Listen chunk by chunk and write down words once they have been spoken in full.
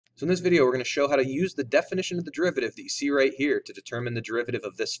So in this video, we're going to show how to use the definition of the derivative that you see right here to determine the derivative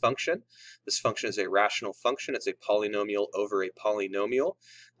of this function. This function is a rational function. It's a polynomial over a polynomial.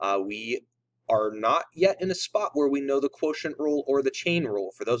 We are not yet in a spot where we know the quotient rule or the chain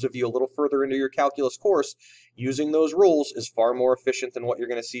rule. For those of you a little further into your calculus course, using those rules is far more efficient than what you're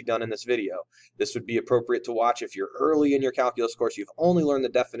going to see done in this video. This would be appropriate to watch if you're early in your calculus course, you've only learned the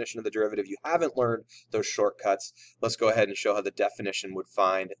definition of the derivative, you haven't learned those shortcuts. Let's go ahead and show how the definition would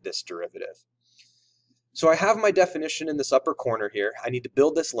find this derivative. So I have my definition in this upper corner here. I need to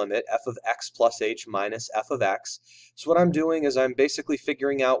build this limit, f of x plus h minus f of x. So what I'm doing is I'm basically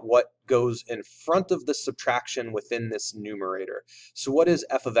figuring out what goes in front of the subtraction within this numerator. So what is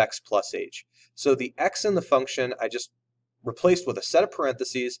f of x plus h? So the x in the function I just replaced with a set of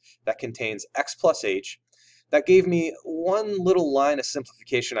parentheses that contains x plus h. That gave me one little line of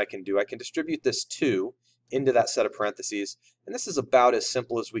simplification I can do. I can distribute this 2 into that set of parentheses, and this is about as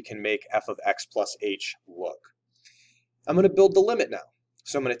simple as we can make f of x plus h look. I'm going to build the limit now.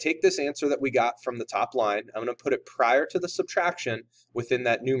 So I'm going to take this answer that we got from the top line, I'm going to put it prior to the subtraction within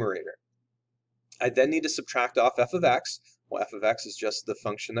that numerator. I then need to subtract off f of x. Well, f of x is just the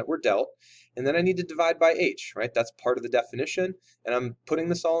function that we're dealt, and then I need to divide by h, right? That's part of the definition, and I'm putting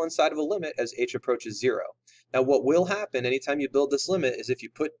this all inside of a limit as h approaches 0. Now what will happen anytime you build this limit is if you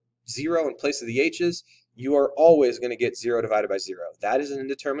put 0 in place of the h's, you are always going to get 0 divided by 0. That is an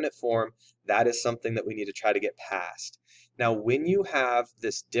indeterminate form. That is something that we need to try to get past. Now, when you have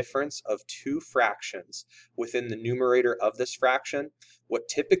this difference of two fractions within the numerator of this fraction, what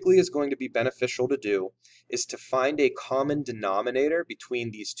typically is going to be beneficial to do is to find a common denominator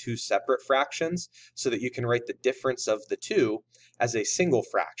between these two separate fractions so that you can write the difference of the two as a single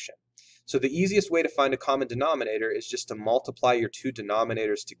fraction. So the easiest way to find a common denominator is just to multiply your two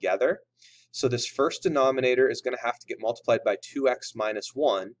denominators together. So this first denominator is going to have to get multiplied by 2x minus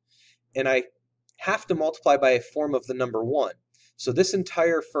 1, and I have to multiply by a form of the number 1. So this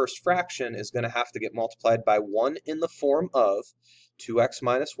entire first fraction is going to have to get multiplied by 1 in the form of 2x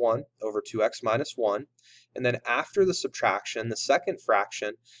minus 1 over 2x minus 1, and then after the subtraction, the second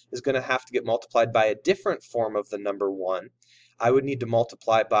fraction is going to have to get multiplied by a different form of the number 1. I would need to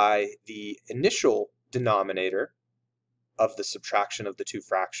multiply by the initial denominator of the subtraction of the two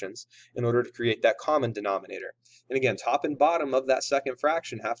fractions in order to create that common denominator. And again, top and bottom of that second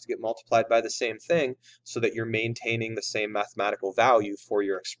fraction have to get multiplied by the same thing so that you're maintaining the same mathematical value for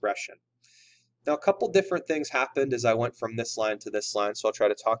your expression. Now, a couple different things happened as I went from this line to this line, so I'll try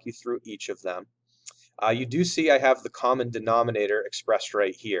to talk you through each of them. You do see I have the common denominator expressed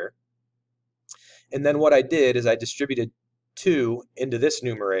right here. And then what I did is I distributed 2 into this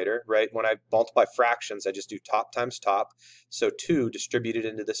numerator, right? When I multiply fractions, I just do top times top. So 2 distributed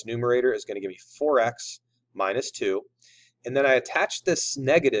into this numerator is going to give me 4x minus 2. And then I attached this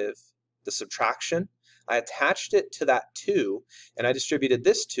negative, the subtraction, I attached it to that 2, and I distributed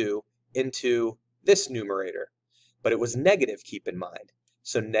this 2 into this numerator. But it was negative, keep in mind.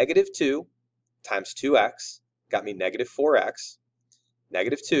 So negative 2 times 2x got me negative 4x.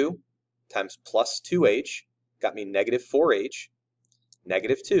 Negative 2 times plus 2h got me negative 4h.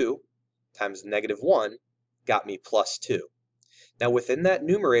 Negative 2 times negative 1 got me plus 2. Now within that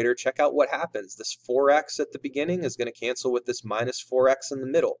numerator, check out what happens. This 4x at the beginning is going to cancel with this minus 4x in the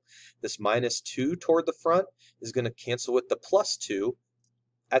middle. This minus 2 toward the front is going to cancel with the plus 2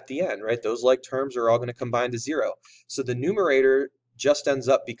 at the end, right? Those like terms are all going to combine to 0. So the numerator just ends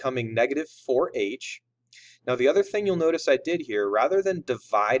up becoming negative 4h. Now the other thing you'll notice I did here, rather than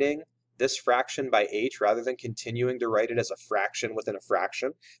dividing this fraction by h, rather than continuing to write it as a fraction within a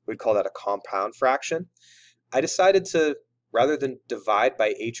fraction, we'd call that a compound fraction, I decided to, rather than divide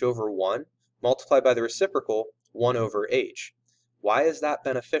by h over 1, multiply by the reciprocal 1 over h. Why is that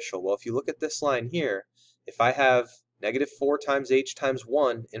beneficial? Well, if you look at this line here, if I have negative 4 times h times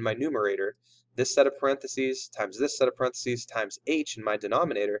 1 in my numerator, this set of parentheses times this set of parentheses times h in my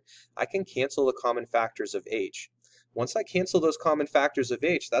denominator, I can cancel the common factors of h. Once I cancel those common factors of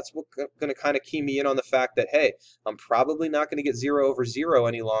h, that's what's going to kind of key me in on the fact that, hey, I'm probably not going to get 0 over 0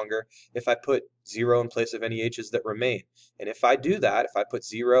 any longer if I put 0 in place of any h's that remain. And if I do that, if I put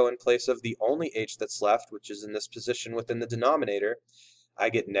 0 in place of the only h that's left, which is in this position within the denominator, I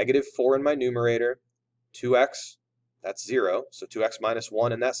get negative 4 in my numerator, 2x, that's 0, so 2x minus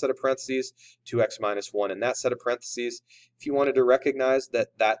 1 in that set of parentheses, 2x minus 1 in that set of parentheses. If you wanted to recognize that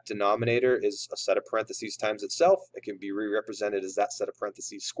that denominator is a set of parentheses times itself, it can be re-represented as that set of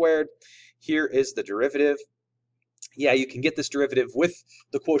parentheses squared. Here is the derivative. Yeah, you can get this derivative with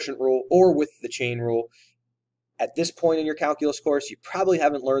the quotient rule or with the chain rule. At this point in your calculus course, you probably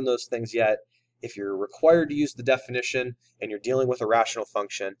haven't learned those things yet. if you're required to use the definition and you're dealing with a rational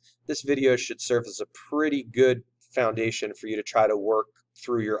function, this video should serve as a pretty good foundation for you to try to work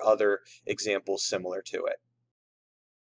through your other examples similar to it.